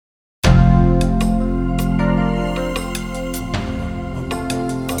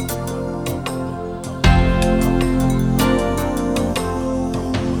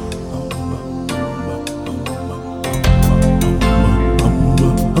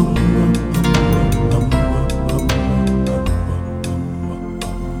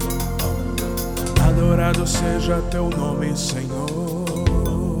nome,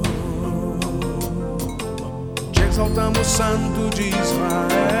 Senhor. Te exaltamos, Santo de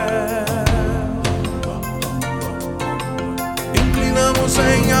Israel. Inclinamos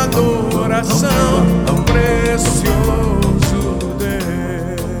em adoração ao precioso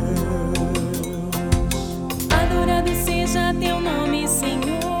Deus. Adorado seja teu nome,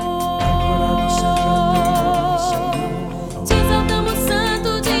 Senhor. Te exaltamos,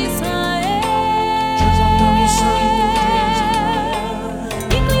 Santo de Israel.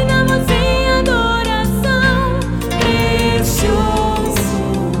 Inclinamos em adoração, precioso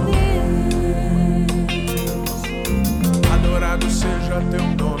Deus. Adorado seja teu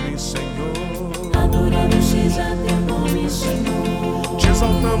nome, Senhor. Adorado seja teu nome, Senhor. Te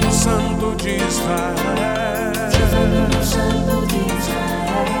exaltamos, Santo de Israel. Te exaltamos, Santo de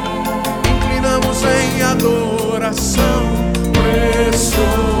Israel. Inclinamos em adoração,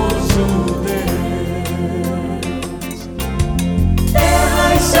 precioso Deus.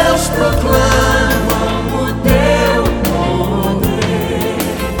 Terra e céus proclamam o teu poder.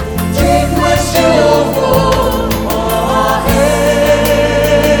 Digno és de louvor, ó Rei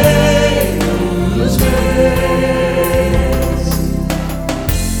dos Reis.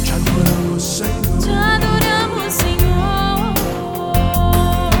 Te adoramos, Senhor. Te adoramos, Senhor.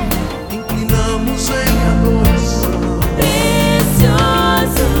 Inclinamos em adoração.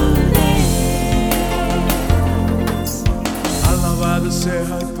 Precioso Deus. Alabado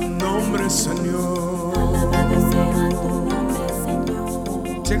seja tu nombre, Señor. Alabado seja tu nome,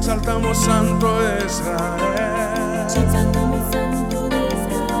 Senhor. Te exaltamos, Santo de Israel. Te exaltamos, Santo de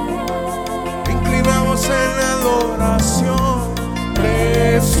Israel. Inclinamos en adoración,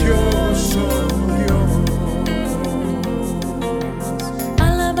 precioso